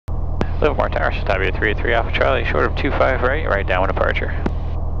Livermore Tower, Citabria 383 Alpha Charlie, short of 25 right downwind departure.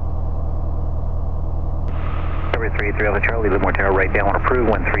 Citabria 383 Alpha Charlie, Livermore Tower, right downwind approved,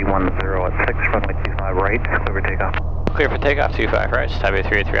 1310 at 6, runway 25 right, clear for takeoff. Clear for takeoff, 25 right, Citabria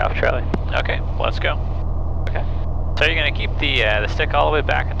 383 Alpha Charlie. Okay, let's go. Okay. So you're going to keep the stick all the way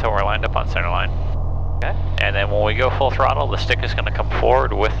back until we're lined up on center line. Okay. And then when we go full throttle, the stick is going to come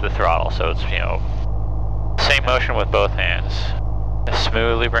forward with the throttle. So it's, you know, same motion with both hands. Just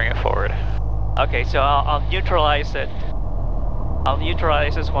smoothly bring it forward. Okay, so I'll neutralize it. I'll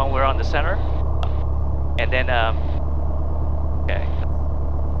neutralize this when we're on the center. And then, okay.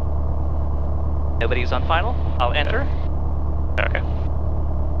 Nobody's on final. I'll enter. Okay.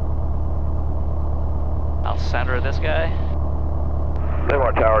 I'll center this guy.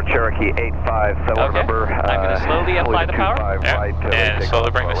 Livermore Tower, Cherokee 857, Okay. remember. I'm going to slowly apply the power. Yeah. Right, And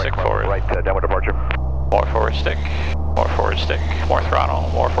slowly bring the stick forward. Right, downward departure. More forward stick, more forward stick, more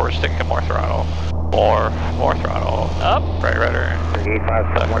throttle, more forward stick and more throttle. More throttle. Up. Right rudder.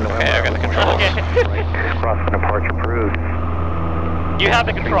 857, Okay, I got the controls. Okay. Cross the departure approved. You have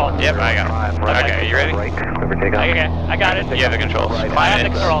the control. Yep, I got them. Okay, you ready? Right, clear for takeoff. Okay, I got it. You have the controls. I have the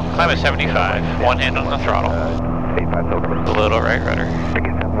control. Climb at 75, one hand on the throttle. 857. A little right rudder.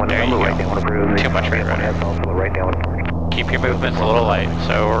 There you Right go. downward approved. Too much right rudder. That's also right downward departure. Keep your movements a little light.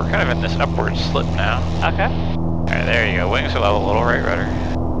 So we're kind of in this upward slip now. Okay. Alright, there you go. Wings are level, a little right rudder.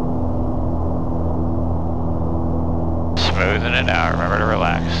 Smoothing it out. Remember to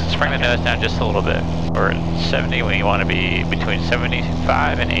relax. Let's bring the nose down just a little bit. We're at 70 when you want to be between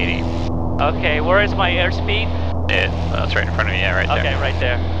 75 and 80. Okay, where is my airspeed? That's right in front of you, yeah, right there. Okay, right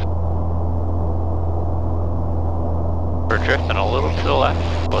there. We're drifting a little to the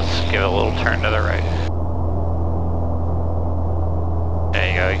left. Let's give it a little turn to the right. There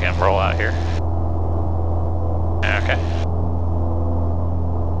you go, you can roll out here. Okay.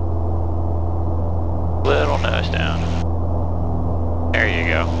 Little nose down. There you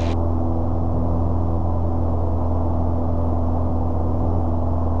go.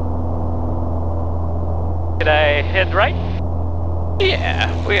 Did I hit right? Yeah,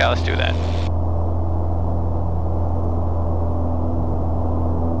 let's do that.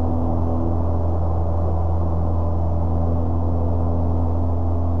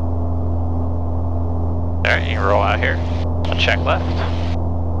 Alright, you can roll out here. I'll check left.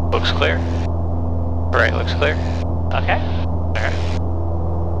 Looks clear. Right looks clear. Okay. Alright.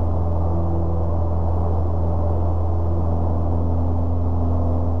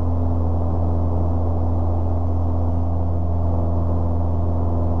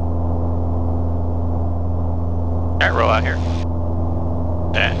 Alright, roll out here.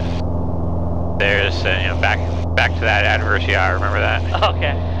 And there's, you know, back to that adverse yaw, remember that?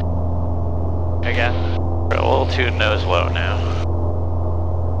 Okay. There you go. We're a little too nose low now.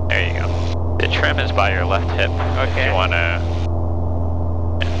 There you go. The trim is by your left hip. Okay. If you want to...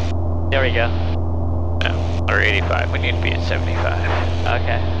 There we go. No, or 85. We need to be at 75.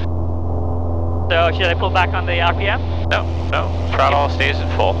 Okay. So should I pull back on the RPM? No. Throttle stays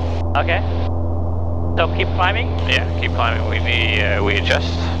at full. Okay. So keep climbing? Yeah, keep climbing. We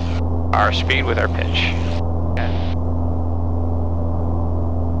adjust our speed with our pitch.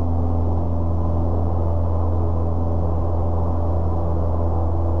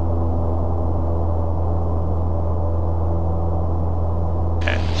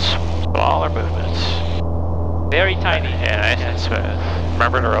 Okay. Smaller movements. Very tiny. Yeah, nice and smooth.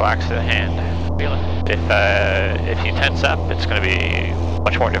 Remember to relax the hand. Feel it. If you tense up, it's going to be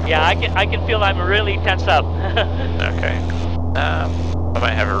much more difficult. Yeah, I can feel I'm really tense up. Okay. I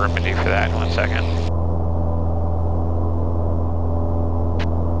might have a remedy for that in 1 second.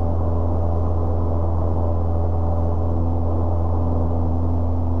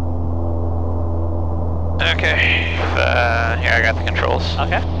 Okay. Here, I got the controls.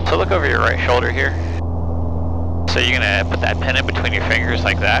 Okay. So look over your right shoulder here. So you're going to put that pin in between your fingers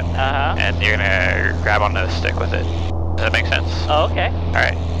like that. Uh-huh. And you're going to grab onto the stick with it. Does that make sense? Oh, okay.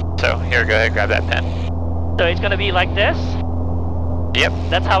 Alright. So here, go ahead, grab that pin. So it's gonna be like this? Yep.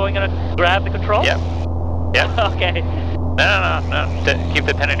 That's how I'm gonna grab the control? Yep. Yep. Okay. No. Keep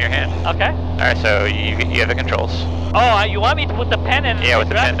the pen in your hand. Okay. Alright, so you have the controls. Oh, you want me to put the pen in? Yeah, with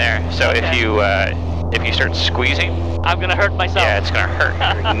the pen there. So Okay. if you start squeezing, I'm gonna hurt myself. yeah, it's gonna hurt.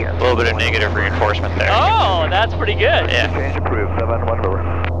 A little bit of negative reinforcement there. Oh, that's pretty good. Yeah. Change approved, 7-1 over.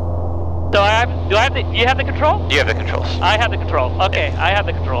 So you have the control? You have the controls. I have the control. Okay, Yeah. I have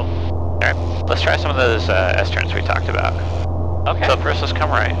the control. Alright, let's try some of those S-turns we talked about. Okay. So first, let's come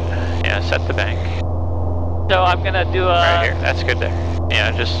right. Yeah, set the bank. So I'm gonna do a... Right here, that's good there.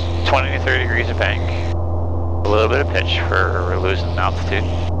 Yeah, just 20 to 30 degrees of bank. A little bit of pitch for losing altitude.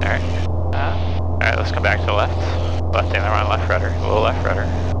 Alright. Alright, let's come back to the left. Left aileron, left rudder. A little left rudder.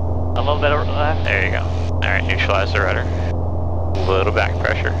 A little bit of left. There you go. Alright, neutralize the rudder. A little back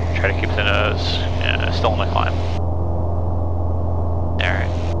pressure. Try to keep the nose still in the climb.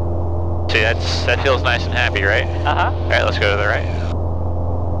 Alright. See, that feels nice and happy, right? Alright, let's go to the right.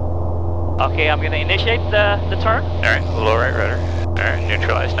 Okay, I'm gonna initiate the turn. Alright, a little right rudder. Alright,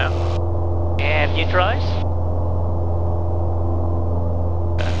 neutralize now. And neutralize.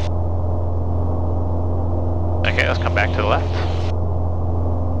 Okay, let's come back to the left.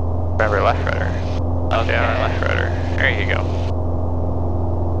 Remember left rudder. Okay, left rudder. There you go.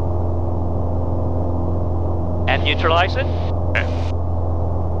 And neutralize it. Okay.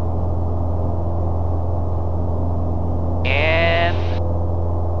 And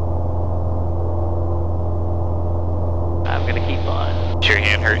I'm gonna keep on. Is your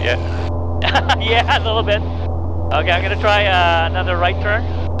hand hurt yet? Yeah, a little bit. Okay, I'm gonna try another right turn.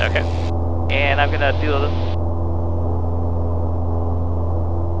 Okay. And I'm gonna do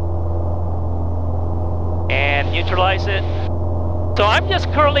and neutralize it. So I'm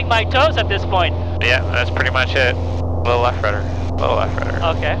just curling my toes at this point. Yeah, that's pretty much it. A little left rudder. A little left rudder.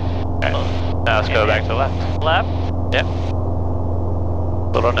 Okay. Okay. Now let's go back to left. Left. Yep.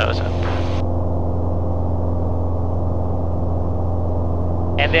 Little nose up.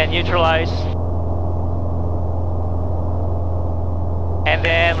 And then neutralize. And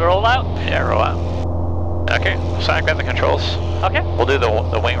then roll out. Yeah, roll out. Okay, so I've got the controls. Okay. We'll do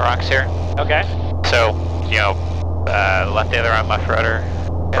the wing rocks here. Okay. So, you know, left aileron, left rudder,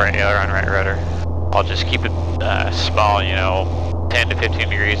 right aileron, right rudder. I'll just keep it small, you know, 10 to 15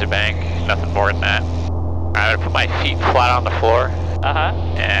 degrees of bank, nothing more than that. I'm gonna put my feet flat on the floor.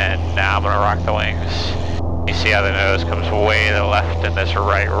 And now I'm gonna rock the wings. You see how the nose comes way to the left in this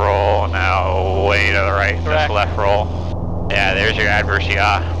right roll, and now way to the right in this left roll. Yeah, there's your adverse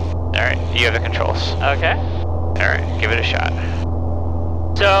yaw. Alright, you have the controls. Okay. Alright, give it a shot.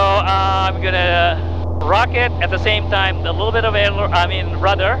 So I'm gonna rock it at the same time, a little bit of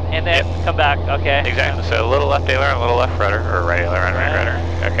rudder, and then come back. Okay. Exactly. So a little left aileron, a little left rudder, or right aileron, right rudder.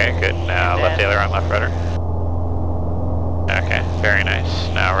 Okay, good. Now left aileron, left rudder. Okay, very nice.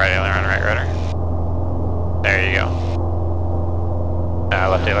 Now right aileron, right rudder. There you go. Now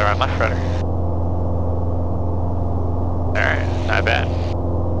left aileron, left rudder. Alright, not bad.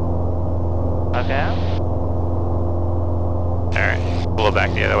 Okay. Alright, a little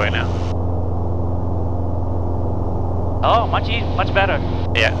back the other way now. Oh, much better.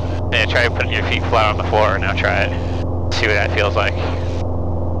 Yeah, try putting your feet flat on the floor. Now try it. See what that feels like.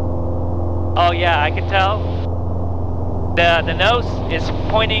 Oh yeah, I can tell. The nose is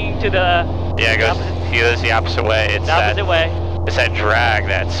pointing to the Yeah, it goes the opposite way. It's the opposite way. It's that drag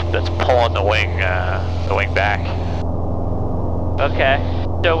that's pulling the wing back. Okay.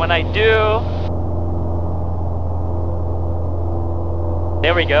 So when I do,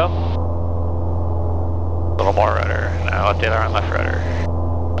 there we go. A little more rudder. Now left aileron, left rudder.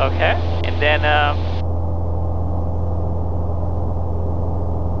 Okay. And then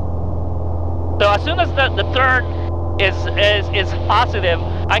so as soon as the turn is positive,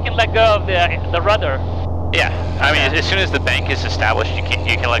 I can let go of the rudder. Yeah, I mean, as soon as the bank is established, you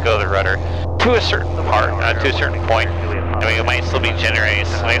can let go of the rudder to a certain part, to a certain point. I mean, it might still be generating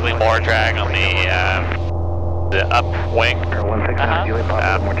slightly more drag on the upwing,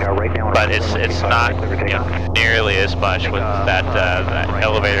 but it's not nearly as much with that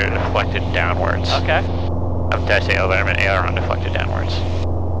elevator deflected downwards. Okay. Did I say elevator? I meant aileron deflected downwards.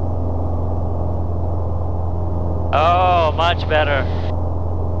 Oh, much better.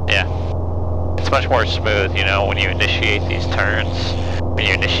 Yeah. It's much more smooth, you know, when you initiate these turns, when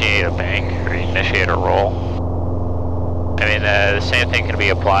you initiate a bank or you initiate a roll. I mean, the same thing can be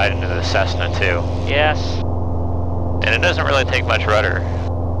applied into the Cessna too. Yes. And it doesn't really take much rudder.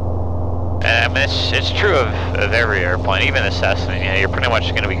 And I mean, it's true of every airplane, even the Cessna. You know, you're pretty much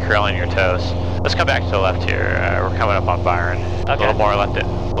going to be curling your toes. Let's come back to the left here. We're coming up on Byron. Okay. A little more left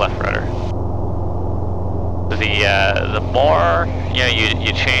rudder. The more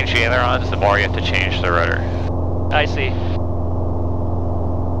you change the ailerons, the more you have to change the rudder. I see.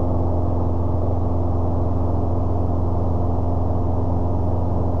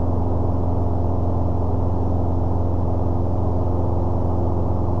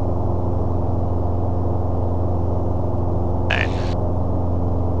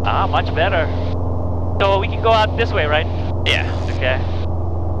 Much better. So we can go out this way, right? Yeah. Okay.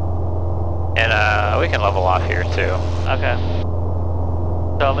 And we can level off here too. Okay.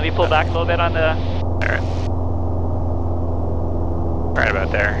 So let me pull back a little bit on the... Alright. Right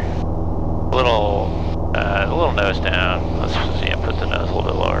about there. A little A little nose down. Let's put the nose a little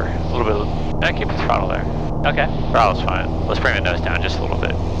bit lower. A little bit. Keep the throttle there. Okay. Throttle's fine. Let's bring the nose down just a little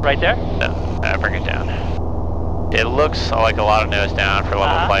bit. Right there? No, bring it down. It looks like a lot of nose down for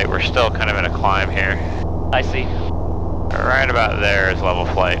level flight. We're still kind of in a climb here. I see. Right about there is level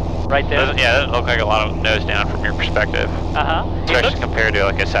flight. Right there? It doesn't look like a lot of nose down from your perspective. Especially compared to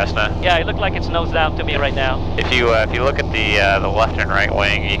like a Cessna. Yeah, it looks like it's nose down to me right now. If you look at the left and right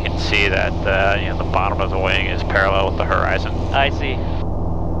wing, you can see that the bottom of the wing is parallel with the horizon. I see.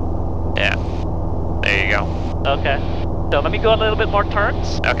 Yeah. There you go. Okay. So let me go a little bit more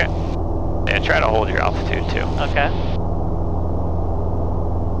turns. Okay. And try to hold your altitude too. Okay.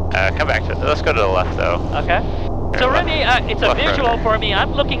 Come back to, let's go to the left though. Okay. So really, it's a visual for me.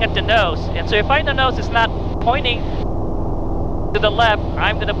 I'm looking at the nose, and so if the nose is not pointing to the left,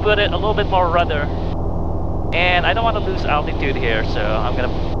 I'm gonna put it a little bit more rudder. And I don't want to lose altitude here, so I'm gonna a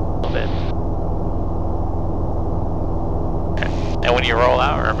little bit. Okay. And when you roll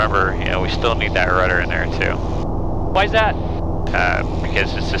out, remember, we still need that rudder in there too. Why is that?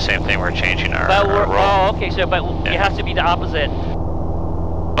 Because it's the same thing. We're changing our roll. Oh, okay. So, but it has to be the opposite.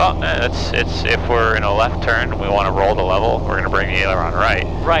 Well, it's if we're in a left turn and we want to roll the level, we're going to bring the aileron right.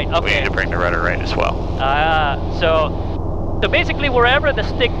 Right. Okay. We need to bring the rudder right as well. So basically wherever the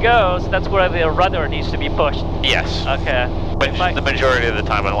stick goes, that's where the rudder needs to be pushed. Yes. Okay. But the majority of the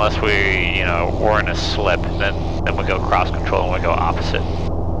time, unless we, we're in a slip, then we go cross control and we go opposite.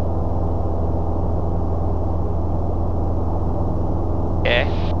 Okay.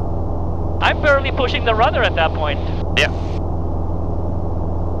 I'm barely pushing the rudder at that point. Yeah.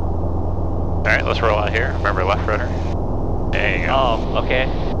 Alright, let's roll out here. Remember left rudder. There you go. Oh, okay.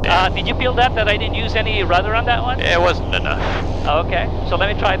 Yeah. Did you feel that I didn't use any rudder on that one? It wasn't enough. Oh, okay. So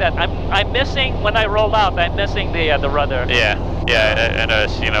let me try that. I'm missing, when I roll out, I'm missing the rudder. Yeah. I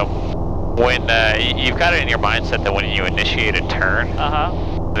noticed, when you've got it in your mindset that when you initiate a turn,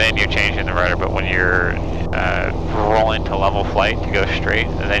 then you're changing the rudder, but when you're rolling to level flight to go straight,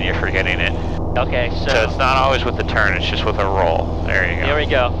 then you're forgetting it. Okay, so it's not always with the turn, it's just with a roll. There you go. There we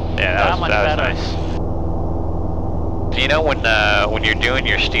go. Yeah, that was nice. When you're doing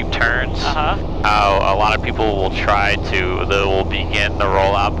your steep turns, how a lot of people will they will begin the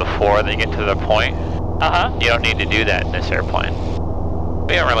rollout before they get to the point. You don't need to do that in this airplane.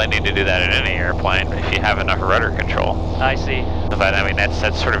 We don't really need to do that in any airplane if you have enough rudder control. I see. But I mean, that's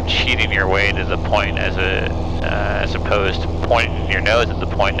sort of cheating your way to the point as opposed to pointing your nose at the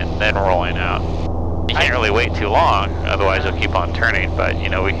point and then rolling out. You can't really wait too long, otherwise you'll keep on turning. But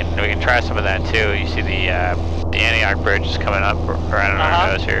we can try some of that too. You see the Antioch bridge is coming up right on our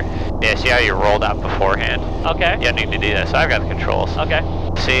nose here. Yeah, see how you rolled out beforehand? Okay. You don't need to do that. So I've got the controls. Okay.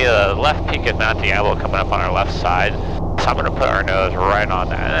 See the left peak of Mount Diablo coming up on our left side. So I'm going to put our nose right on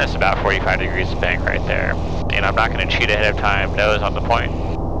that. And that's about 45 degrees of bank right there. And I'm not going to cheat ahead of time. Nose on the point.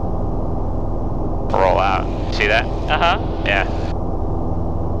 Roll out. See that? Yeah.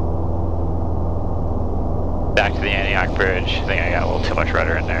 Back to the Antioch Bridge. I think I got a little too much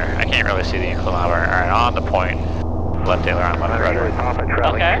rudder in there. I can't really see the inclinometer. Alright, on the point. Left aileron, left rudder.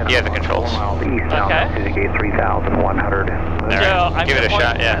 Okay. You have the controls. Okay. To the gate 3,100. Alright, give it a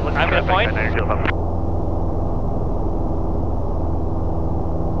shot, yeah. I'm going to point.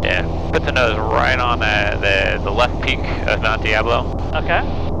 Yeah, put the nose right on the left peak of Mount Diablo. Okay.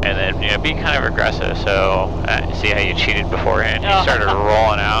 And then be kind of aggressive. So see how you cheated beforehand? You started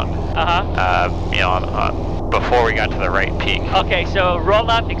rolling out. Before we got to the right peak. Okay, so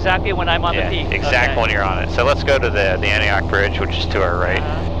roll out exactly when I'm on the peak. Exactly when you're on it. So let's go to the Antioch Bridge, which is to our right.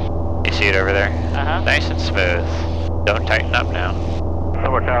 You see it over there? Nice and smooth. Don't tighten up now.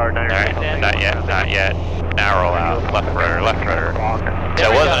 Silver Tower, Alright, not yet. Now roll out. Left rudder. So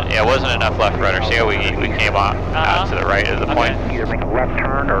it wasn't enough left rudder. See how we came out to the right of the point? Either make a left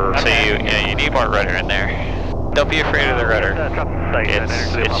turn or... So you need more rudder in there. Don't be afraid of the rudder.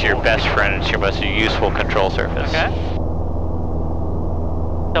 It's your best friend. It's your most useful control surface. Okay.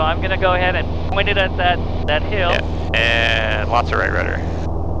 So I'm gonna go ahead and point it at that hill. Yeah. And lots of right rudder.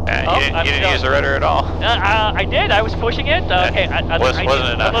 You didn't use the rudder at all. I did. I was pushing it. Okay. Wasn't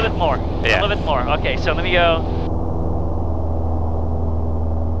enough. A little bit more. Yeah. A little bit more. Okay. So let me go.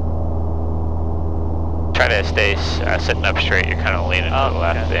 Try to stay sitting up straight. You're kind of leaning to the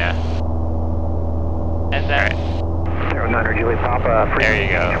left. Okay. Yeah. And then. 09 Julie Papa. There you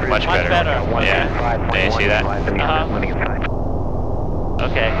go. Much better. Yeah. Do you see that?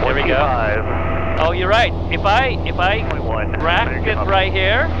 Okay. There we go. Oh, you're right. If I rack it right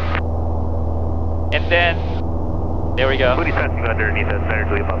here, and then there we go. 20 cents underneath us, Center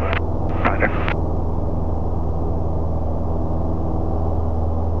Julie Papa. Roger.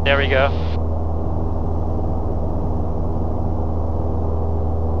 There we go.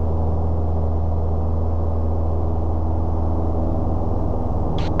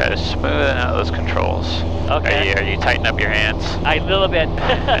 smoothing out those controls. Okay. Are you tightening up your hands? A little bit.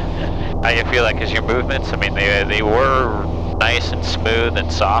 How you feel like is your movements? I mean, they were nice and smooth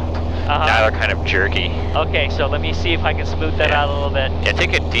and soft. Now they're kind of jerky. Okay, so let me see if I can smooth that out a little bit. Yeah,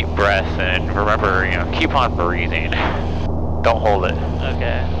 take a deep breath and remember, keep on breathing. Don't hold it.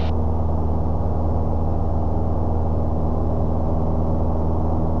 Okay.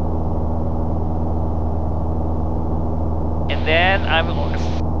 And then I'm...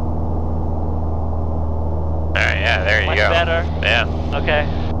 Alright, yeah, there you go. Much better. Yeah. Okay.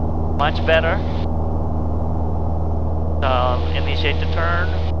 Much better. Initiate the turn.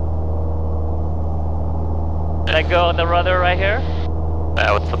 Let go of the rudder right here.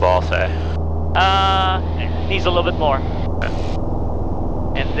 What's the ball say? Needs a little bit more. Okay.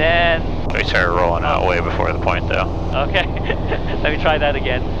 And then... We started rolling out way before the point though. Okay. Let me try that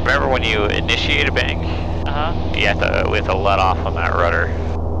again. Remember when you initiate a bank, we have to let off on that rudder.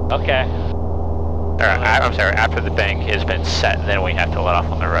 Okay. I'm sorry, after the bank has been set, then we have to let off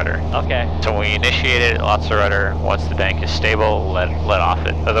on the rudder. Okay. So when we initiate it, lots of rudder. Once the bank is stable, let off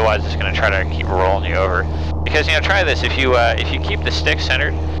it. Otherwise, it's going to try to keep rolling you over. Because try this. If you keep the stick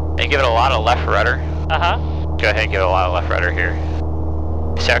centered and give it a lot of left rudder. Go ahead and give it a lot of left rudder here.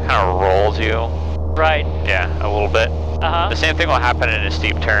 See how it kind of rolls you? Right. Yeah, a little bit. The same thing will happen in a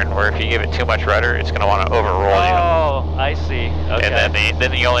steep turn, where if you give it too much rudder, it's going to want to overroll you. Oh, I see. Okay. And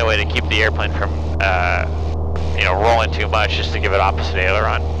then the only way to keep the airplane from rolling too much is to give it opposite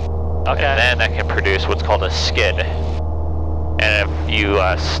aileron. Okay. And then that can produce what's called a skid. And if you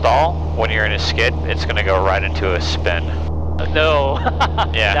stall when you're in a skid, it's going to go right into a spin. No.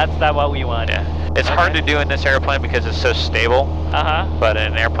 Yeah. That's not what we want. Yeah. It's hard to do in this airplane because it's so stable. But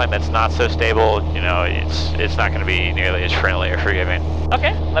in an airplane that's not so stable, it's not going to be nearly as friendly or forgiving.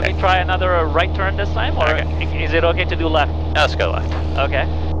 Okay. Let me try another right turn this time, or is it okay to do left? No, let's go left. Okay.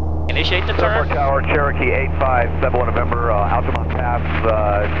 Initiate the turn. Livermore Tower, Cherokee 8571 November, Altamont Pass,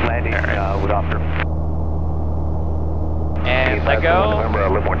 landing with officer. And let go. November,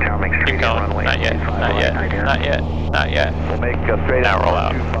 Livermore Tower, make straight Keep going. runway. Not yet. Not yet. Not yet. Not yet. We'll make straight now out. Roll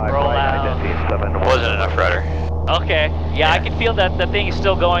out. Roll out. Wasn't enough rudder. Okay. Yeah, I can feel that the thing is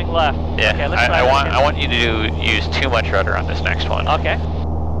still going left. Yeah. Okay, let's try I want you to use too much rudder on this next one. Okay.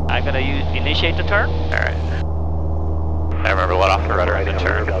 I'm gonna initiate the turn. All right. I remember let off the rudder on the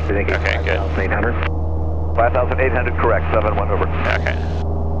turn. Okay, good. 5,800, correct. 7-1 over. Okay.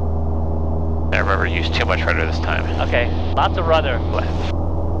 I remember use too much rudder this time. Okay. Lots of rudder. Left.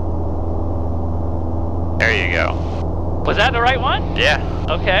 There you go. Was that the right one? Yeah.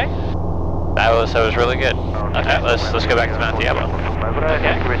 Okay. That was really good. Okay. Let's go back to Mount Diablo.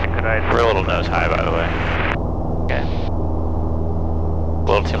 Okay. We're a little nose high, by the way. Okay. A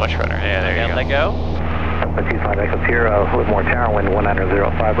little too much rudder. Yeah, there you go. Let go. 25 Echoes here, Livermore Tower, wind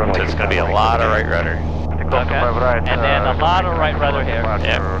 1905, runway. So it's going to be a lot of right rudder. Okay. And then a lot of right rudder here.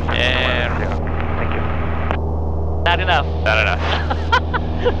 Yep. And Thank you. Not enough. not enough.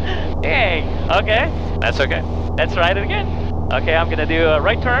 Dang. Okay. That's okay. Let's try it again. Okay, I'm gonna do a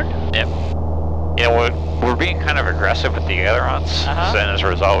right turn. Yep. We're being kind of aggressive with the ailerons, so then as a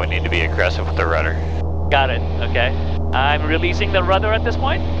result we need to be aggressive with the rudder. Got it. Okay. I'm releasing the rudder at this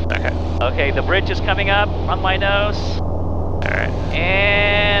point. Okay. Okay, the bridge is coming up on my nose. Alright.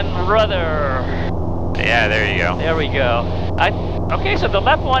 And rudder. Yeah, there you go. There we go. Okay, so the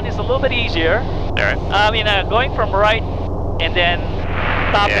left one is a little bit easier. Alright. Going from right and then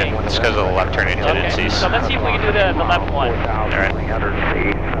stopping. Yeah, it's because of the left turning tendencies. So let's see if we can do the left one. Alright.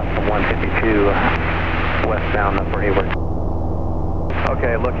 152 westbound for Hayward.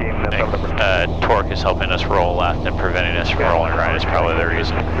 Okay, looking. Torque is helping us roll left and preventing us from rolling right is probably the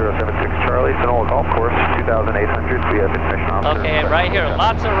reason. 076 Charlie, Sonoma Golf Course, 2,800. We have ignition officer. Okay, right here,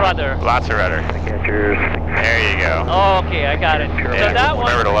 lots of rudder. Lots of rudder. Catchers. There you go. Okay, I got it. Yeah, So that one.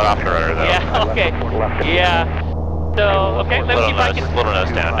 remember to let off the rudder though. Yeah. Okay. Yeah. So okay, let's see if I can. Little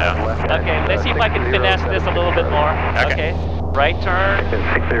nose down now. Okay, let's see if I can finesse this a little bit more. Okay. Right turn.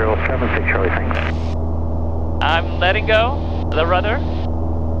 6076 Charlie, thanks. I'm letting go the rudder.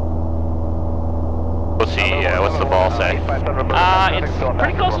 Let's see, what's the ball say? It's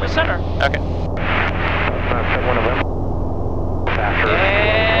pretty close to the center. Okay.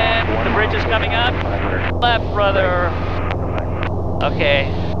 And the bridge is coming up. Left rudder. Okay.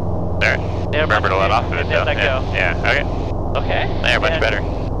 There. Remember to let off of it though. Let go. Yeah, okay. Okay. There, much better.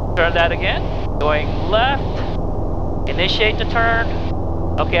 Turn that again. Going left. Initiate the turn.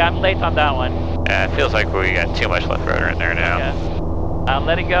 Okay, I'm late on that one. Yeah, it feels like we got too much left rudder in there now. Okay. I'm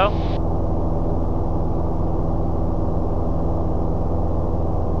letting go.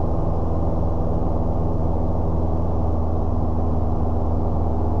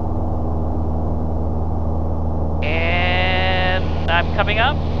 coming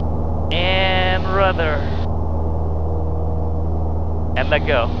up. And rudder. And let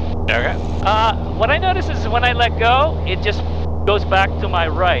go. Okay. What I notice is when I let go, it just goes back to my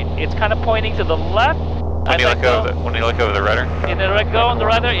right. It's kind of pointing to the left. When you let go of the rudder? And I let go on the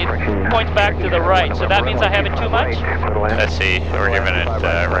rudder, it points back to the right. So that means I have it too much? Let's see, we're giving it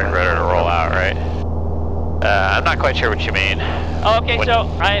right rudder to roll out, right? I'm not quite sure what you mean. Oh, okay, so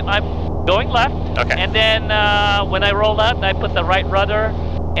I'm going left. Okay. And then when I roll out, I put the right rudder.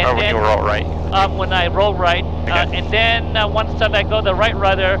 And or when you roll right? When I roll right. Okay. And then once I let go the right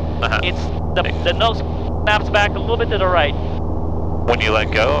rudder, it's the nose snaps back a little bit to the right. When you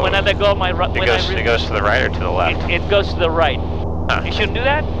let go? When I let go of my rudder. It goes to the right or to the left? It goes to the right. Huh. You shouldn't do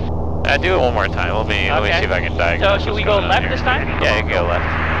that? Do it one more time. Let me see if I can diagnose. So should we go left this time? Yeah, you can go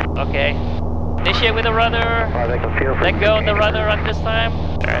left. Okay. Initiate with the rudder. Let go of the rudder on this time.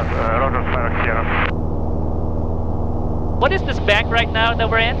 Alright. What is this bank right now that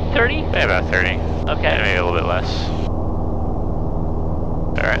we're in? 30? Yeah, about 30. Okay. Maybe a little bit less.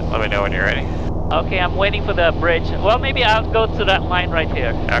 Alright, let me know when you're ready. Okay, I'm waiting for the bridge. Well, maybe I'll go to that line right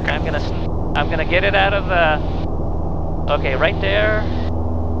here. Okay. I'm gonna get it out of the. Okay, right there.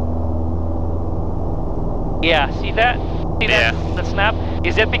 Yeah, see that? See that? Yeah. The snap.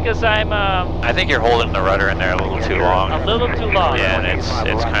 Is it because I'm? I think you're holding the rudder in there a little too long. A little too long. Yeah, and it's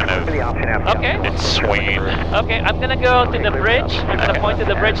kind of. Okay. It's swinging. Okay, I'm gonna go to the bridge. I'm gonna point to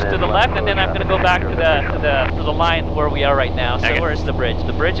the bridge to the left, and then I'm gonna go back to the line where we are right now. So okay. where's the bridge?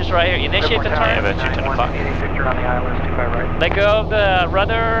 The bridge is right here. Initiate the turn. Yeah, about 10 o'clock. Let go of the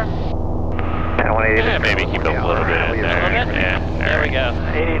rudder. Yeah, maybe keep it a little bit in there. Yeah. There we go.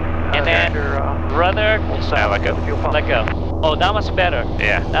 And then rudder. Now let go. Let go. Oh, that much better.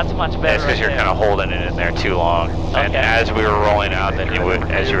 Yeah. That's much better. That's because you're kind of holding it in there too long. And as we were rolling out, then you would,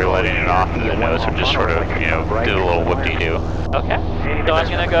 as you were letting it off, the nose would just sort of, you know, do a little whoop-de-doo. Okay. So I'm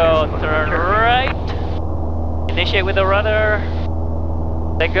gonna go turn right. Initiate with the rudder.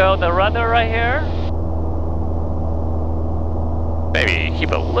 Let go of the rudder right here. Maybe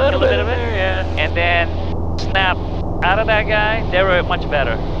keep a little bit of it. Yeah. And then snap out of that guy. They were much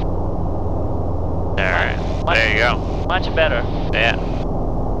better. Alright. There you go. Much better. Yeah.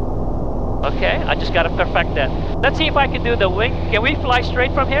 Okay, I just gotta perfect that. Let's see if I can do the wing. Can we fly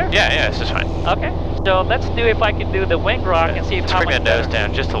straight from here? Yeah, this is fine. Okay, so let's do if I can do the wing rock and see if let's how bring much the nose better.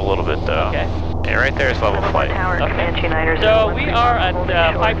 down just a little bit though. Okay. Yeah, right there is level flight. Okay. So we are at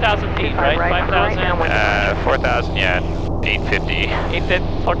 5,000 feet, right? 5,000? 4,000, yeah. 850.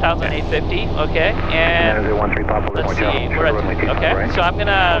 4,850, okay. And let's see, we're at, okay. So I'm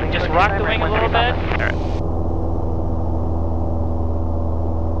gonna just rock the wing a little bit. Alright.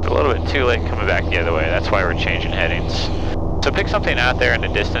 A little bit too late coming back the other way. That's why we're changing headings. So pick something out there in the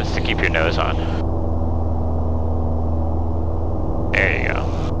distance to keep your nose on. There you go.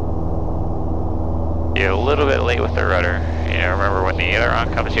 You're a little bit late with the rudder. You know, remember when the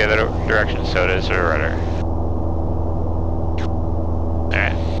aileron comes the other direction, so does the rudder.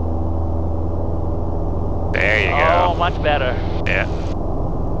 Alright. There you go. Oh, much better. Yeah.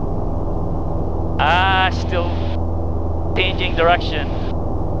 Still changing direction.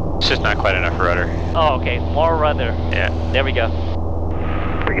 It's just not quite enough rudder. Oh, okay, more rudder. Yeah. There we go.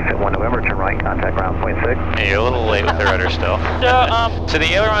 Frequency 1 November, turn right, contact ground point 6. Yeah, you're a little late with the rudder still. So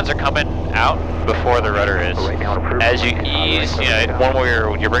the ailerons are coming out before the rudder is. As you ease, you know, one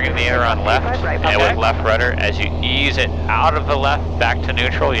where you're bringing the aileron left, and with left rudder, as you ease it out of the left back to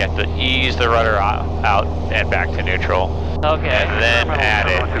neutral, you have to ease the rudder out and back to neutral. Okay. And then add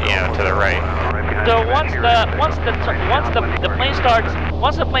it, you know, to the right. So once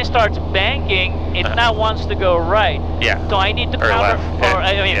the plane starts banking, it now wants to go right. Yeah. So I need to or counter. left. Or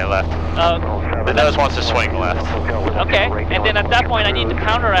I mean, yeah, left. The nose wants to swing left. Okay. And then at that point, I need to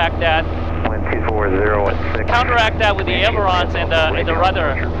counteract that. Counteract that with the ailerons and the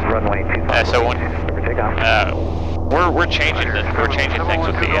rudder. So when we're changing things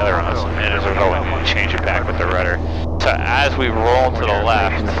with the ailerons, and as a result, we change it back with the rudder. So as we roll to the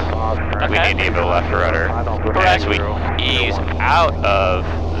left, we need to give it a left rudder. As we ease out of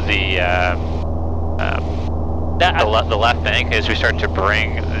the left bank, as we start to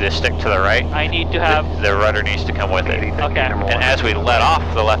bring the stick to the right, I need to have the rudder needs to come with it. Okay. And as we let off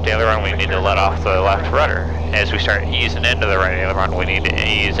the left aileron, we need to let off the left rudder. As we start easing into the right aileron, we need to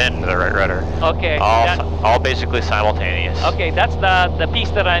ease into the right rudder. Okay. All basically simultaneous. Okay, that's the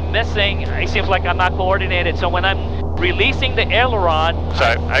piece that I'm missing. It seems like I'm not coordinated. So when I'm releasing the aileron. So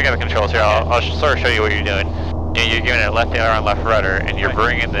I got the controls here. I'll sort of show you what you're doing. You're giving it left aileron, left rudder, and you're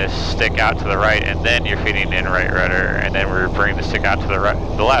bringing this stick out to the right, and then you're feeding in right rudder, and then we're bringing the stick out to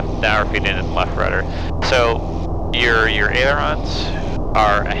the left. Now we're feeding in left rudder. So your ailerons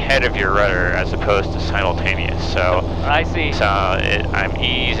are ahead of your rudder as opposed to simultaneous. So I see. So I'm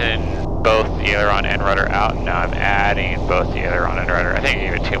easing both the aileron and rudder out, and now I'm adding both the aileron and rudder. I think I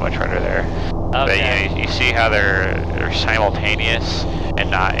gave it too much rudder there. Okay. But you see how they're simultaneous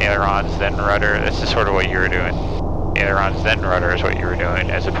and not ailerons then rudder. This is sort of what you were doing. Ailerons then rudder is what you were doing,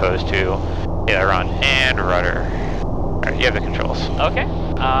 as opposed to aileron and rudder. Alright, you have the controls. Okay.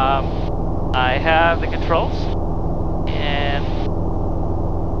 I have the controls. And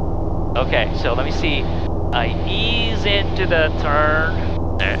okay, so let me see. I ease into the turn,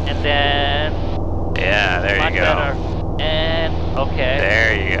 and then yeah, there you go. Better. And okay.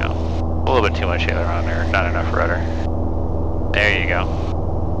 There you go. A little bit too much aileron there, not enough rudder. There you go.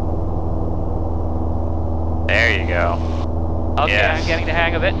 There you go. Okay, yes. I'm getting the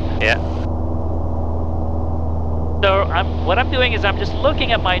hang of it. Yeah. So what I'm doing is I'm just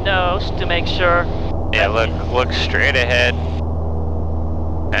looking at my nose to make sure. Yeah, look straight ahead.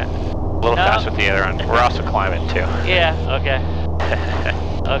 Yeah. A little fast with the aileron. We're also climbing too. Yeah. Okay.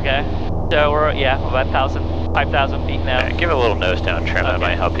 Okay. So we're about 5,000 feet now. Yeah, give it a little nose down trim. That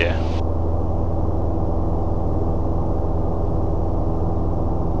might help you.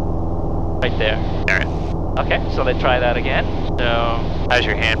 Right there. All right. Okay, so let's try that again. So. How's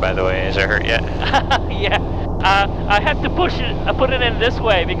your hand, by the way? Is it hurt yet? Yeah. I had to push it. I put it in this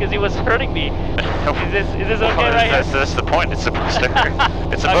way because it was hurting me. Is this okay right here? That's the point. It's supposed to hurt.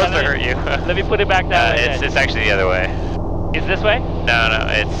 It's supposed to hurt you. Let me put it back that way. It's actually the other way. Is this way? No.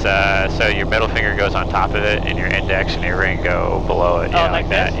 It's so your middle finger goes on top of it, and your index and your ring go below it. Yeah, like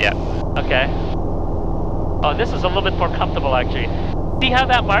that. this? Yeah. Okay. Oh, this is a little bit more comfortable actually. See how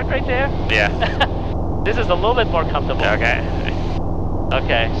that mark right there? Yeah. This is a little bit more comfortable. Okay.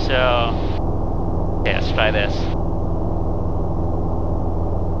 Okay, so let's try this.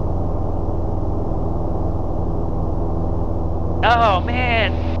 Oh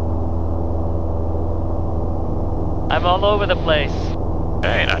man, I'm all over the place.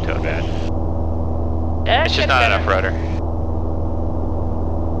 Hey, not doing bad. Yeah, it's just not enough rudder.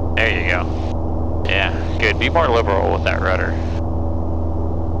 There you go. Yeah, good. Be more liberal with that rudder.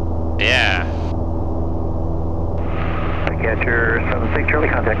 Yeah. Catcher 76 Charlie,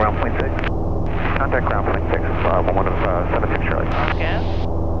 contact ground point 6. Contact ground point 6, 76 Charlie. Okay.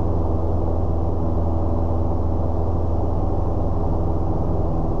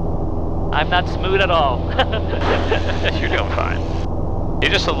 I'm not smooth at all. You're doing fine.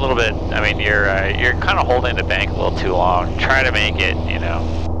 You're just a little bit, I mean, you're kind of holding the bank a little too long. Try to make it, you know.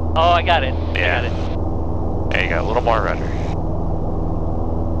 Oh, I got it. Yeah. I got it. There you go, a little more rudder.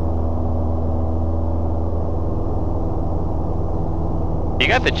 You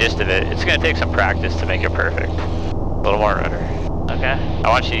got the gist of it. It's going to take some practice to make it perfect. A little more rudder. Okay. I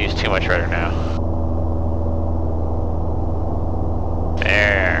want you to use too much rudder now.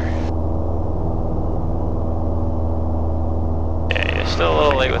 There. Yeah, you're still a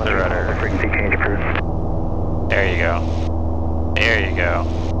little late with the rudder. Frequency change approved. There you go. There you go.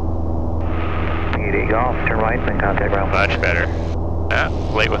 88 golf, turn right, then contact ground. Much better. Ah,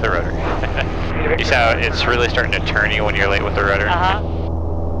 late with the rudder. You see how it's really starting to turn you when you're late with the rudder? Uh-huh.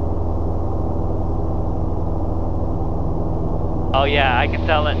 Oh yeah, I can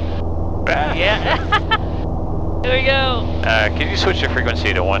tell it. Ah. Yeah. Here we go. Can you switch your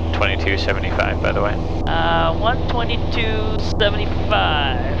frequency to 122.75, by the way?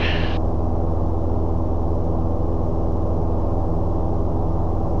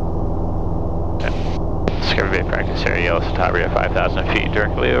 Discovery Bay practice area, yellow Citabria 5,000 feet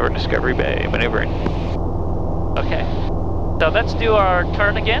directly over Discovery Bay, maneuvering. Okay. So let's do our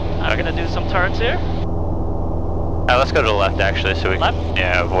turn again. I'm gonna do some turns here. Let's go to the left actually, so we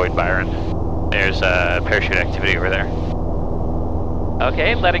can avoid Byron. There's parachute activity over there.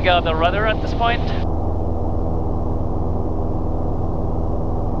 Okay, letting go of the rudder at this point.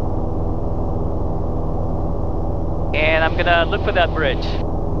 And I'm gonna look for that bridge.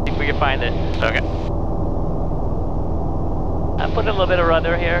 See if we can find it. Okay. I'm putting a little bit of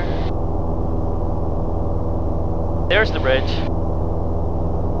rudder here. There's the bridge.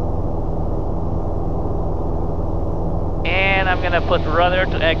 And I'm gonna put rudder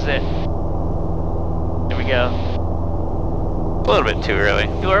to exit. Here we go. A little bit too early.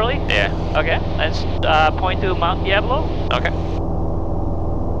 Too early? Yeah. Okay, let's point to Mount Diablo. Okay.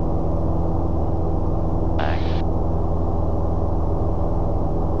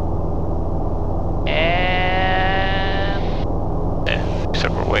 And... Yeah,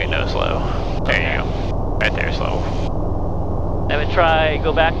 except we're way nose low. There you go. Right there's low. Let me try,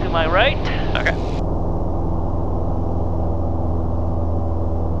 go back to my right. Okay.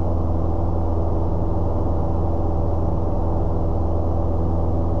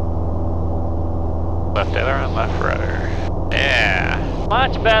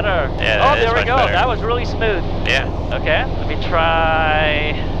 Much better. Yeah, oh, there we go. Better. That was really smooth. Yeah. Okay, let me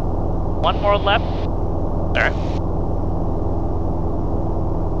try one more left. All right.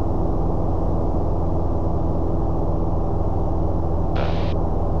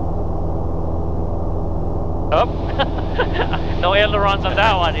 Oh, no ailerons on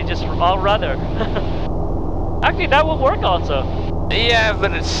that one. It's just all rudder. Actually, that would work also. Yeah,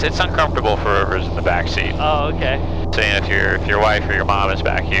 but it's uncomfortable for whoever's in the back seat. Oh, okay. So if your wife or your mom is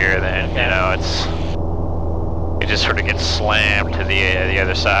back here, then okay. you know it just sort of gets slammed to the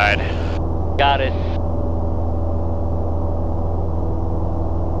other side. Got it.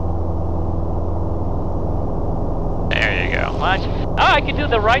 There you go. Much. Oh, I can do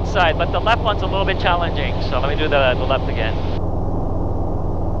the right side, but the left one's a little bit challenging. So let me do the left again.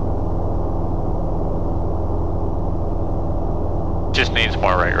 Just needs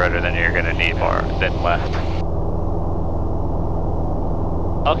more right rudder than you're gonna need more than left.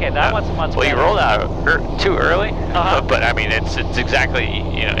 Okay, that one's much better. Well, you rolled out too early, but I mean it's exactly,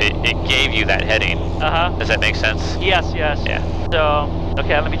 you know, it gave you that heading. Does that make sense? Yes, yes. Yeah. So,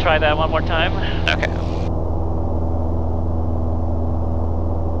 okay, let me try that one more time. Okay.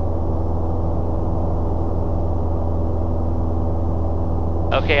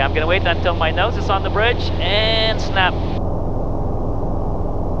 Okay, I'm gonna wait until my nose is on the bridge and snap.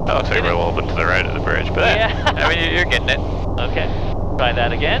 That looks like we're a little bit to the right of the bridge, but yeah. I mean, you're getting it. Okay, try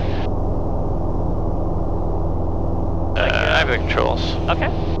that again. I have the controls. Okay.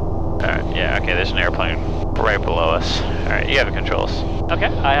 Alright, yeah, okay, there's an airplane right below us. Alright, you have the controls. Okay,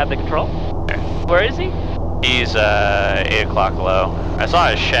 I have the control. Okay. Where is he? He's 8 o'clock low. I saw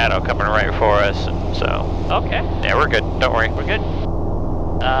his shadow coming right for us, and so... Okay. Yeah, we're good, don't worry. We're good.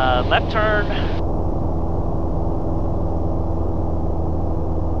 Left turn.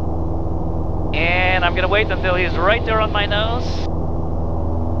 And I'm gonna wait until he's right there on my nose.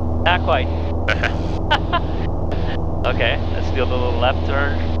 Not quite. Okay, let's do a little left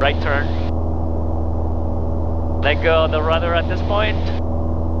turn, right turn. Let go of the rudder at this point.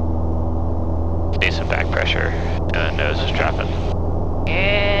 Decent back pressure, and the nose is dropping.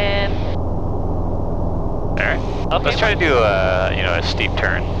 And... Alright, okay, let's try to do a steep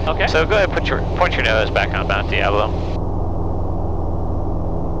turn. Okay. So go ahead, point your nose back on Mount Diablo.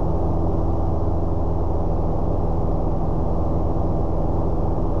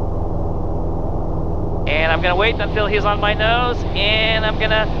 And I'm gonna wait until he's on my nose, and I'm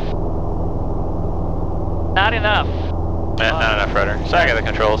gonna... Not enough. Not enough rudder. So I got the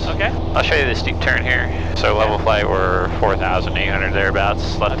controls. Okay. I'll show you the steep turn here. So level flight, we're 4,800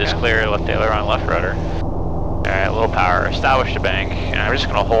 thereabouts. Left is clear, left aileron, left rudder. Alright, a little power. Establish the bank. And I'm just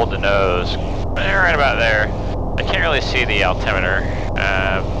gonna hold the nose. Right about there. I can't really see the altimeter.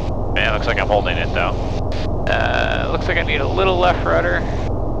 Man, it looks like I'm holding it though. Looks like I need a little left rudder.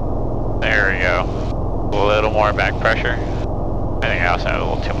 There we go. A little more back pressure. I think I also have a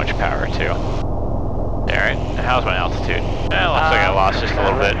little too much power too. Alright, how's my altitude? Looks like I lost just a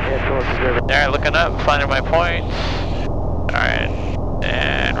little bit. Alright, looking up, finding my point. Alright,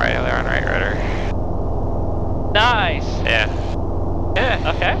 and right aileron, right rudder. Nice. Yeah.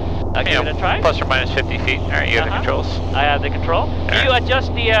 Yeah. Okay. I'll give it a try. Plus or minus 50 feet. Alright, you have the controls? I have the control. Do you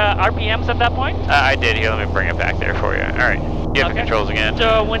adjust the RPMs at that point? I did. Here, let me bring it back there for you. Alright, you have the controls again.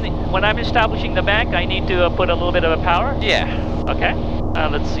 So when I'm establishing the bank, I need to put a little bit of a power? Yeah. Okay.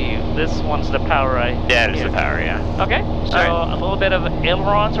 Let's see. This one's the power Yeah, it is the power, yeah. Okay. So a little bit of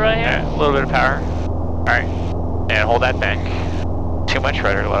ailerons right here. Yeah, a little bit of power. Alright. And hold that bank. Too much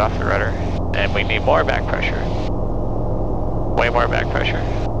rudder, let off the rudder. And we need more back pressure. Way more back pressure.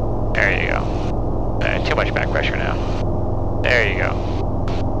 There you go. Too much back pressure now. There you go.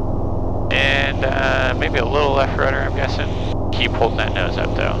 And maybe a little left rudder, I'm guessing. Keep holding that nose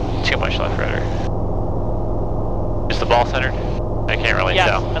up though. Too much left rudder. Is the ball centered? I can't really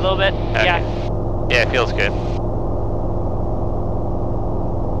tell. Yes, a little bit. Okay. Yeah. Yeah, it feels good.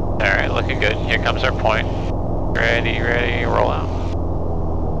 Alright, looking good. Here comes our point. Ready, roll out.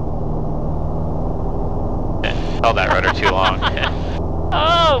 Held that rudder too long.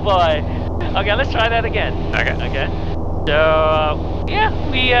 Oh boy. Okay, let's try that again. Okay. Okay. So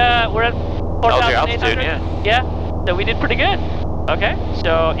yeah, we're at 4,800. Yeah. So we did pretty good. Okay.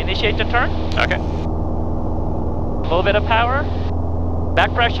 So initiate the turn. Okay. A little bit of power.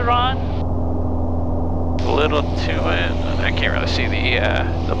 Back pressure on. A little too I can't really see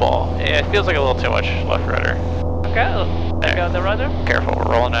the ball. Yeah, it feels like a little too much left rudder. Okay. Let go of the rudder. Careful,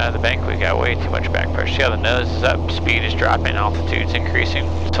 we're rolling out of the bank. We got way too much back pressure. See how the nose is up, speed is dropping, altitude's increasing.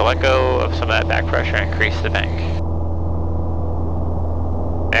 So let go of some of that back pressure and increase the bank.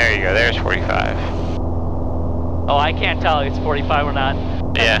 There you go, there's 45. Oh, I can't tell if it's 45 or not.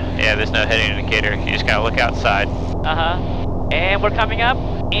 Yeah, there's no heading indicator. You just gotta look outside. Uh-huh. And we're coming up.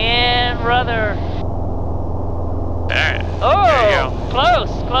 And rudder. Alright. Oh, there you go. close.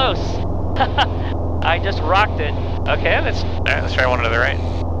 I just rocked it. Okay, Alright, let's try one to the right.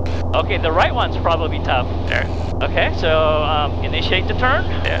 Okay, the right one's probably tough. There. Okay, so initiate the turn.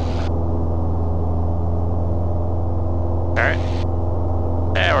 Yeah. Alright.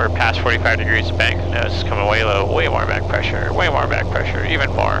 And we're past 45 degrees of bank. Now it's coming way low. Way more back pressure. Even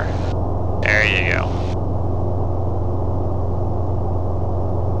more. There you go.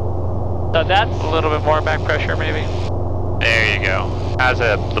 So that's A little bit more back pressure, maybe. There you go. How's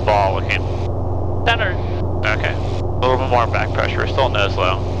the ball looking? centered. Okay. A little bit more back pressure. We're still nose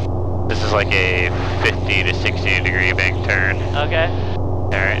low. This is like a 50 to 60 degree bank turn. Okay.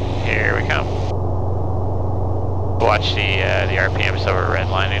 Alright, here we come. Watch the RPMs over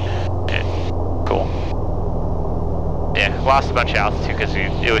redlining. And cool. Yeah, lost a bunch of altitude because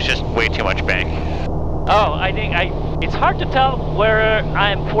it was just way too much bank. Oh, I think it's hard to tell where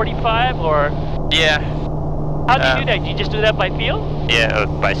I'm 45 or... Yeah. How do you do that? Do you just do that by feel? Yeah,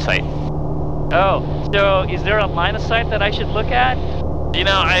 by sight. Oh, so is there a line of sight that I should look at? You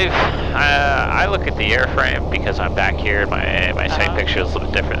know, I look at the airframe because I'm back here. My sight picture is a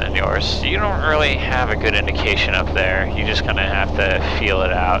little bit different than yours. You don't really have a good indication up there. You just kind of have to feel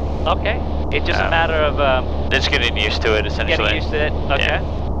it out. Okay. It's just a matter of... just getting used to it, essentially. Getting used to it. Okay. Yeah.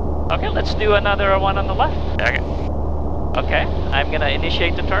 Okay, let's do another one on the left. Okay. Okay, I'm going to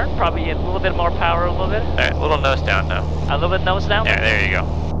initiate the turn. Probably a little bit more power, a little bit. Alright, a little nose down now. A little bit nose down? Yeah, there you go.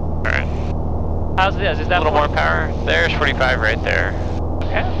 Alright. How's this? Is that a little more power? There's 45 right there.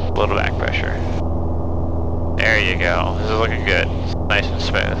 Okay. A little back pressure. There you go. This is looking good. It's nice and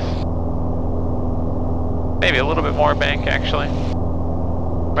smooth. Maybe a little bit more bank, actually.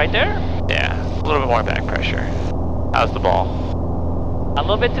 Right there? Yeah, a little bit more back pressure. How's the ball? A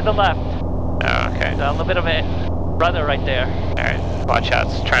little bit to the left. Oh, okay. So a little bit of a rudder right there. Alright, watch out.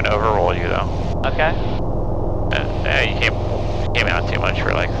 It's trying to overroll you, though. Okay. You came out too much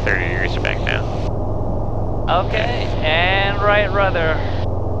for like 30 degrees of bank now. Okay, and right rudder.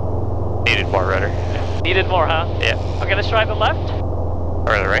 Needed more rudder. Needed more, huh? Yeah. Okay, let's try the left.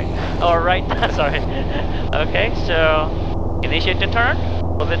 Or the right. Oh, right. Sorry. Okay, so initiate the turn. A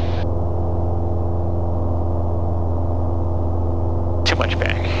little bit. Too much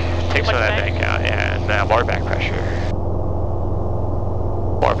bank. Take some of that bank out. Yeah, and now more back pressure.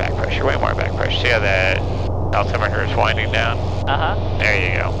 More back pressure. Way more back pressure. See how that altimeter is winding down? Uh-huh. There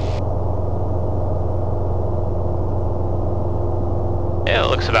you go. Yeah, it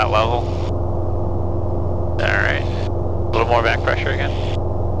looks about level. Alright. A little more back pressure again.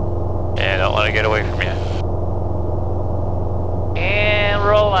 Yeah, don't let it get away from you. And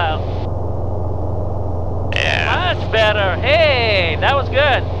roll out. Yeah. Much better. Hey, that was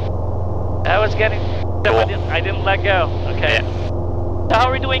good. That was getting... Cool. I didn't let go. Okay. Yeah. So how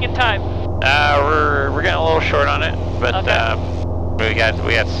are we doing in time? We're getting a little short on it, but okay. we got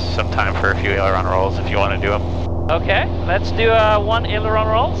some time for a few aileron rolls if you want to do them. Okay, let's do one aileron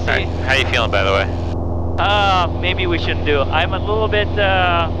roll. See. Right. How you feeling, by the way? Maybe we shouldn't do. I'm a little bit.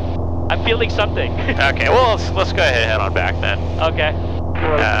 I'm feeling something. Okay, well let's go ahead and head on back then. Okay.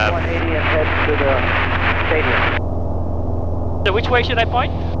 180 and head to the stadium. So which way should I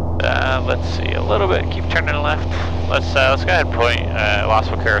point? Let's see a little bit. Keep turning left. Let's go ahead and point Las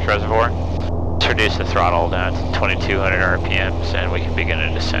Vaqueras Reservoir. Let's reduce the throttle down to 2,200 RPMs, and we can begin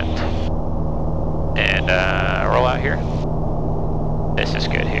a descent. And roll out here. This is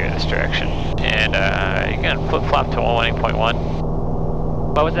good here, this direction. And you can flip-flop to 118.1.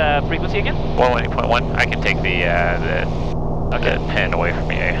 What was the frequency again? 118.1. I can take the pen away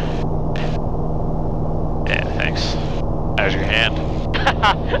from you. Yeah, thanks. How's your hand?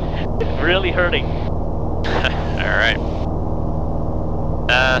 Really hurting. Alright.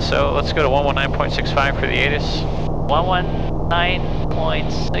 So let's go to 119.65 for the ATIS.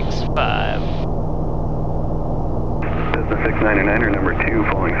 119.65. The 699er number 2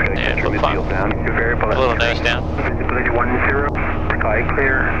 falling sky catcher midfield down. A little nose down. Visibility 10, sky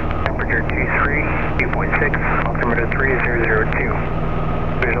clear, temperature 23, 8.6, altimeter 3002.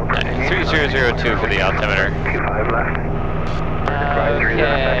 Visual 3002 for the altimeter. 25 left.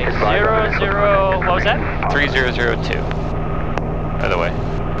 Okay, 00, what was that? 3002. Other way,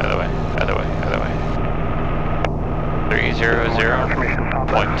 other way, other way, other way.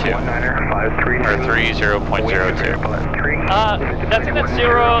 300.2. Or 30.02. That's in that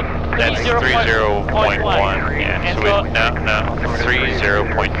 0. That's 30.1. Yeah, so no,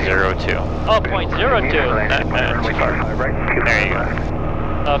 30.02. Oh, 0.02. Too far. There you go.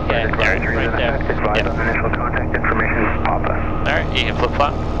 Okay, right there. Advise on initial contact information, Papa. Alright, you can flip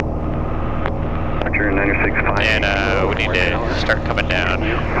flop. Roger, 965. And we need to start coming down.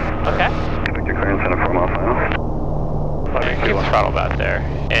 Okay. Victor clearance on a 4 mile final. And keep the throttle about there.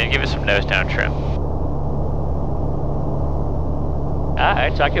 And give us some nose down trim.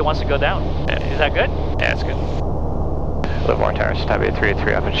 It actually wants to go down. Is that good? Yeah, it's good. Livermore Tower, Citabria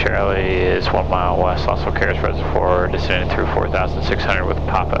 383 up in Charlie is 1 mile west, also carries reservoir, descending through 4,600 with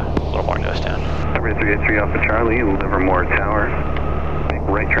Papa. A little more nose down. Citabria 383 off of Charlie, Livermore Tower. Make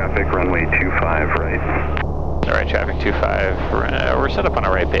right traffic, runway 25 right. All right, traffic 25. We're set up on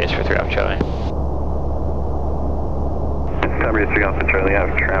a right base for 3 off Charlie. Citabria 3 off of Charlie, out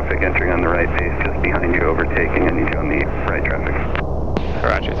of traffic, entering on the right base, just behind you, overtaking. I need you on the right traffic.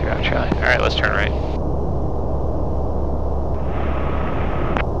 Roger, 3 off Charlie. All right, let's turn right.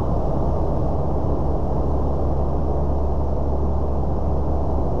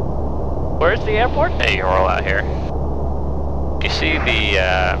 Where's the airport? Hey, you can roll out here. You see the,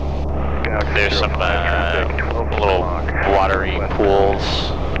 there's some little watery pools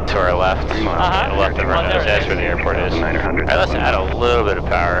to our left. To the left of our nose, that's where the airport is. Alright, let's add a little bit of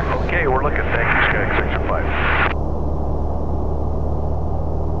power. Okay, we're looking, thank you, Sky 605.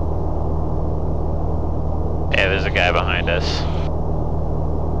 Yeah, there's a guy behind us.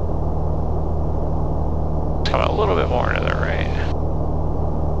 Let's come a little bit more to the right.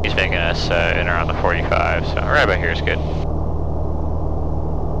 He's making us in around the 45, so right about here is good.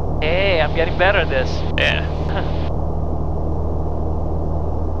 Hey, I'm getting better at this. Yeah.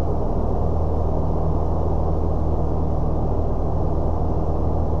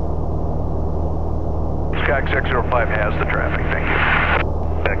 Sky 605 has the traffic, thank you.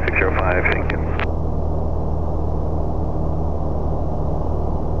 Sky 605, thank you.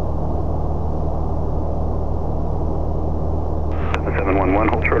 711,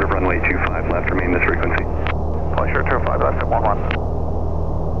 hold short of runway 25 left, remain this frequency. Hold short 25 left, 711.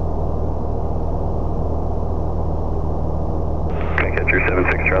 Can I catch your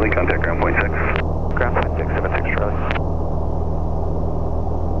 76 Charlie, contact ground point 6. Ground point 6, 76 Charlie.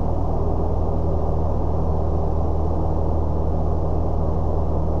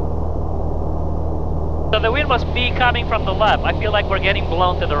 So the wind must be coming from the left. I feel like we're getting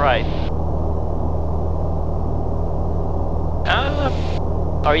blown to the right.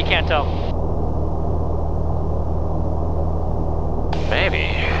 Or you can't tell? Maybe.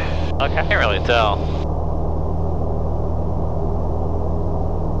 Okay. Can't really tell.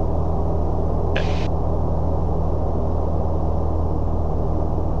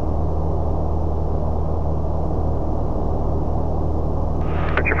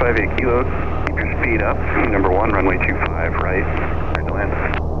 Archer 58 kilos, keep your speed up. Number 1, runway 25 right, clear to land.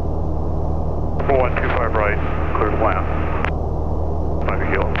 Number 1, 25 right, clear to land. 5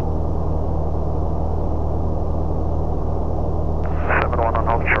 kilo. 7-1 on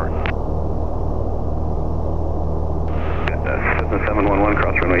hold short. Cessna 711,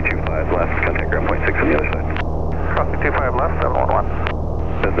 cross runway 25 left, contact ground point 6 on the other side. Cross 25 left, 711.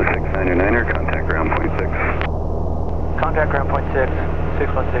 Cessna 699er, contact ground point 6. Contact ground point 6,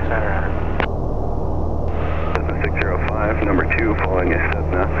 616 Cessna 605, number 2, following a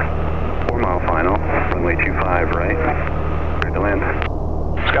Cessna. 4 mile final, runway 25 right, clear to land.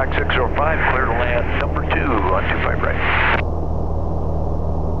 Sky 605, clear to land, number 2 on 25 right.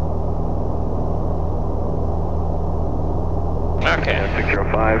 Okay.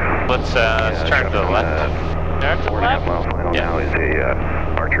 605. Let's turn to the left. Turn to the 4.5 left? mile final Yeah. now is a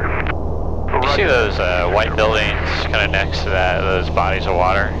Archer. You see those white buildings kind of next to that, those bodies of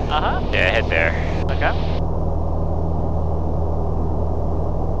water? Uh-huh. Yeah, head there. Okay.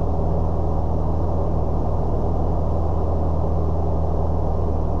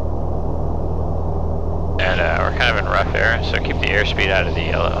 And we're kind of in rough air, so keep the airspeed out of the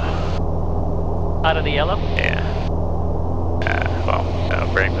yellow. Out of the yellow? Yeah. No,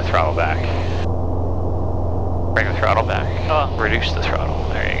 bring the throttle back. Bring the throttle back. Oh. Reduce the throttle.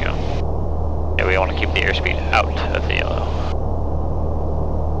 There you go. Yeah, we want to keep the airspeed out of the yellow.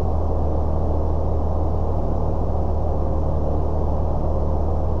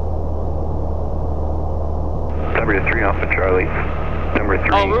 Citabria 3 off of Charlie. Number 3.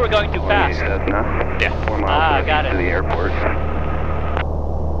 Oh, we were going too fast. Cessna. Yeah. 4 miles got to it. the airport.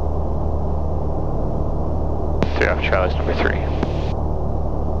 3 off Charlie's number 3.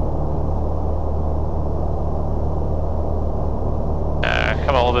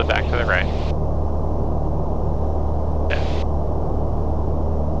 Come a little bit back to the right. Yeah.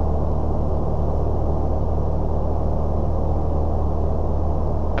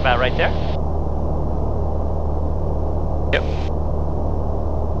 About right there? Yep.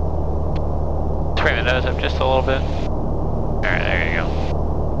 a little bit. Alright, there you go.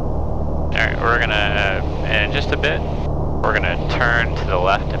 Alright, we're gonna, in just a bit, we're gonna turn to the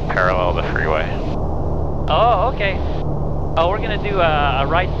left and parallel the freeway. Oh, okay. Oh, we're gonna do a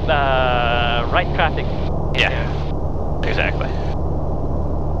right traffic. Yeah, exactly.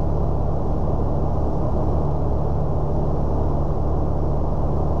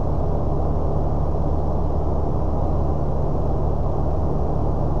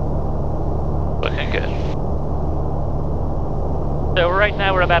 Looking good. So right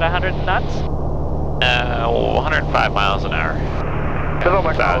now we're about 100 knots? 105 miles an hour.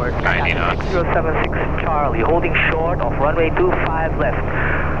 Livermore About 90 knots. 6076 Charlie, holding short of runway 25 left.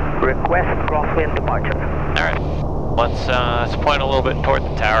 Request crosswind departure. Alright, let's point a little bit toward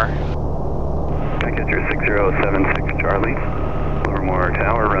the tower. Picture 6076 Charlie. Livermore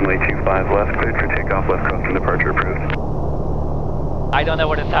Tower, runway 25 left, cleared for takeoff, left crossing departure approved. I don't know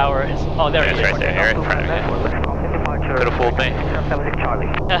where the tower is. Oh, there it is. Right there, here in front of you. Could have fooled me. 6076 Charlie.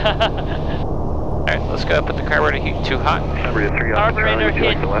 Alright, let's go put the carburetor heat too hot. Carburetor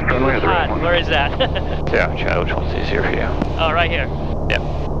heat too hot. Where is that? Yeah, Charlie, which one's easier for you? Oh, right here. Yep.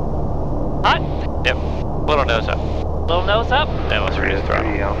 Hot? Yep. Little nose up. Little nose up? Then let's reduce the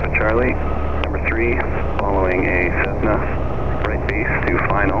throttle. 3 Alpha Charlie, number 3, following a Cessna, right base to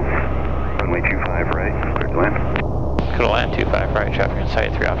final, runway 25 right, clear to land. Could have land 25 right, traffic in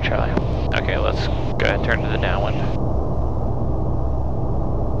sight, 3 off Charlie. Okay, let's go ahead and turn to the downwind.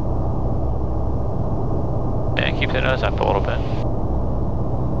 And keep the nose up a little bit.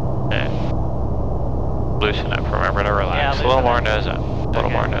 And loosen up, remember to relax. Yeah, a little more nose up, a little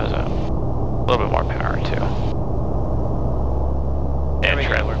more nose up. A little bit more power too. And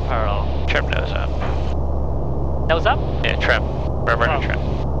trim. We're parallel. Trim nose up. Nose up? Yeah, trim. Remember to trim.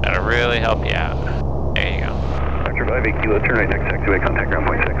 That'll really help you out. There you go. After 58 kilo, turn right next taxiway, contact ground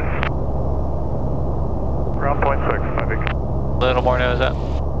point 6. Ground point 6, 58. A little more nose up.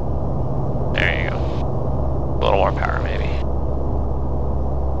 There you go. A little more power maybe.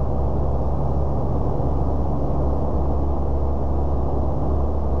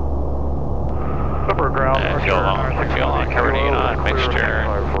 Fuel on, carbureting on, mixture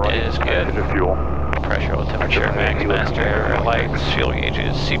is good. Pressure, oil temperature, max, master, lights, fuel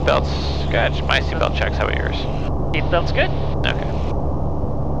gauges, seatbelts. Good. My seatbelt checks. How about yours? Seatbelt's good? Okay.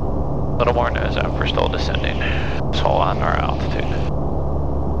 A little more nose up. We're still descending. Let's hold on to our altitude.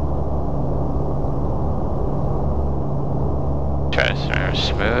 Try to start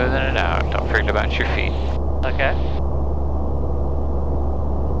smoothing it out. Don't forget about your feet. Okay.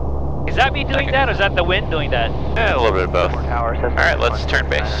 Is that me doing that, or is that the wind doing that? Yeah, a little bit of both. Alright, let's turn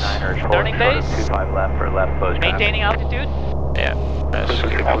base. Turning base? 25 left for left close traffic. Maintaining altitude? Yeah. That's just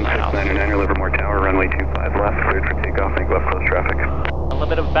hold that altitude. 1699 Livermore Tower, runway 25 left, cleared for takeoff, make left close traffic. A little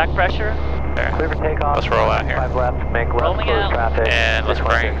bit of back pressure? There. Clear for takeoff. Let's roll out here. 5 left, make left Rolling close out. traffic. And let's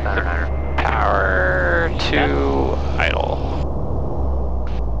bring the power to idle.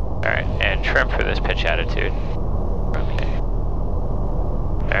 Alright, and trim for this pitch attitude. Okay.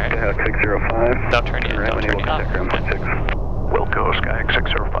 Alright. 605. Don't turn yet, Right, don't turn yet. contact ground point 6. Wilco, Sky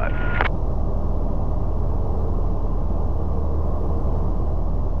 605.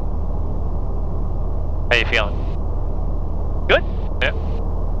 How you feeling? Good? Yep.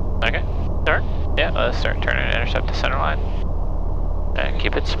 Okay. Turn? Yeah, let's start turning and intercept the center line. And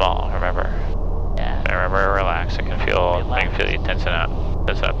keep it small, remember. Yeah. And remember to relax. I can feel you tense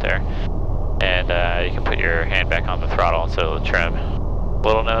up there. And you can put your hand back on the throttle instead of the trim.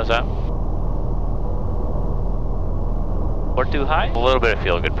 Little nose up. Or too high? A little bit of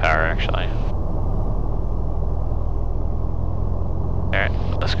feel-good power, actually. Alright,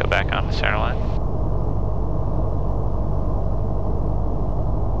 let's go back on the center line.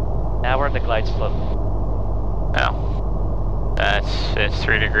 Now we're in the glide slope. Now, it's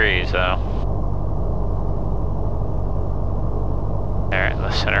 3 degrees, though. Alright,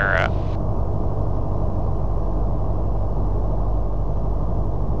 let's center her up.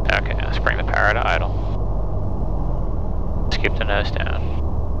 Okay, let's bring the power to idle. Let's keep the nose down.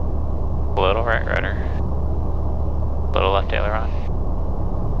 A little right rudder. A little left aileron.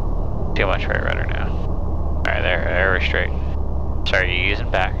 Too much right rudder now. Alright, there we're straight. Sorry, you're using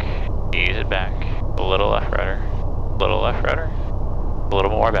back. Ease it back. A little left rudder. A little left rudder. A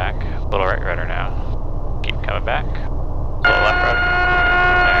little more back. A little right rudder now. Keep coming back. A little left rudder.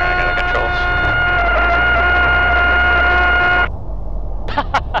 There, I got the controls.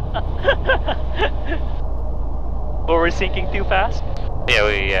 Were we sinking too fast?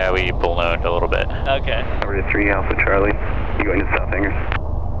 Yeah, we ballooned a little bit. Okay. Over to 3 Alpha Charlie. You going to South Hangers?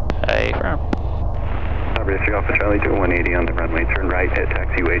 Hey, firm. Citabria 3 Alpha Charlie to 180 on the runway, turn right at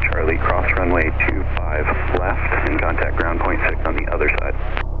taxiway Charlie, cross runway 25 left, and contact ground point 6 on the other side.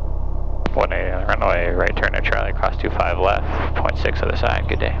 180 on the runway, right turn at Charlie, cross 25 left, 0.6 other side,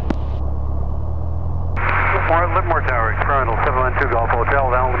 good day. Livermore Tower, Frontal 712 Golf Hotel,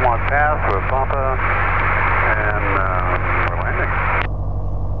 down Livermore Pass with Papa, and we're landing.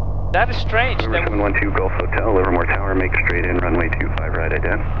 That is strange. Livermore 712 Golf Hotel, Livermore Tower, make straight in, runway 25 right,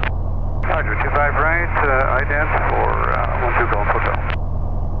 ident. Roger, 25 right, ident for 12 Golf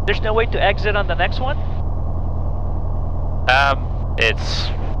Hotel. There's no way to exit on the next one?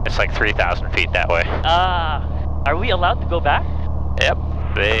 It's like 3,000 feet that way. Are we allowed to go back? Yep,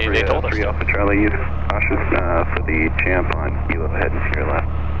 they told us. 3 Alpha Charlie, use cautious for the champ on kilo ahead and to your left.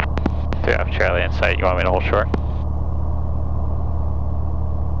 3 Alpha Charlie in sight, you want me to hold short?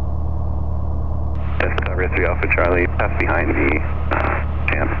 Yes, Citabria 3 Alpha Charlie, pass behind the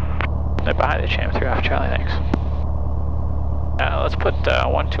champ. Right behind the champ, 3 Alpha Charlie, thanks. Let's put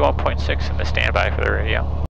 121.6 in the standby for the radio.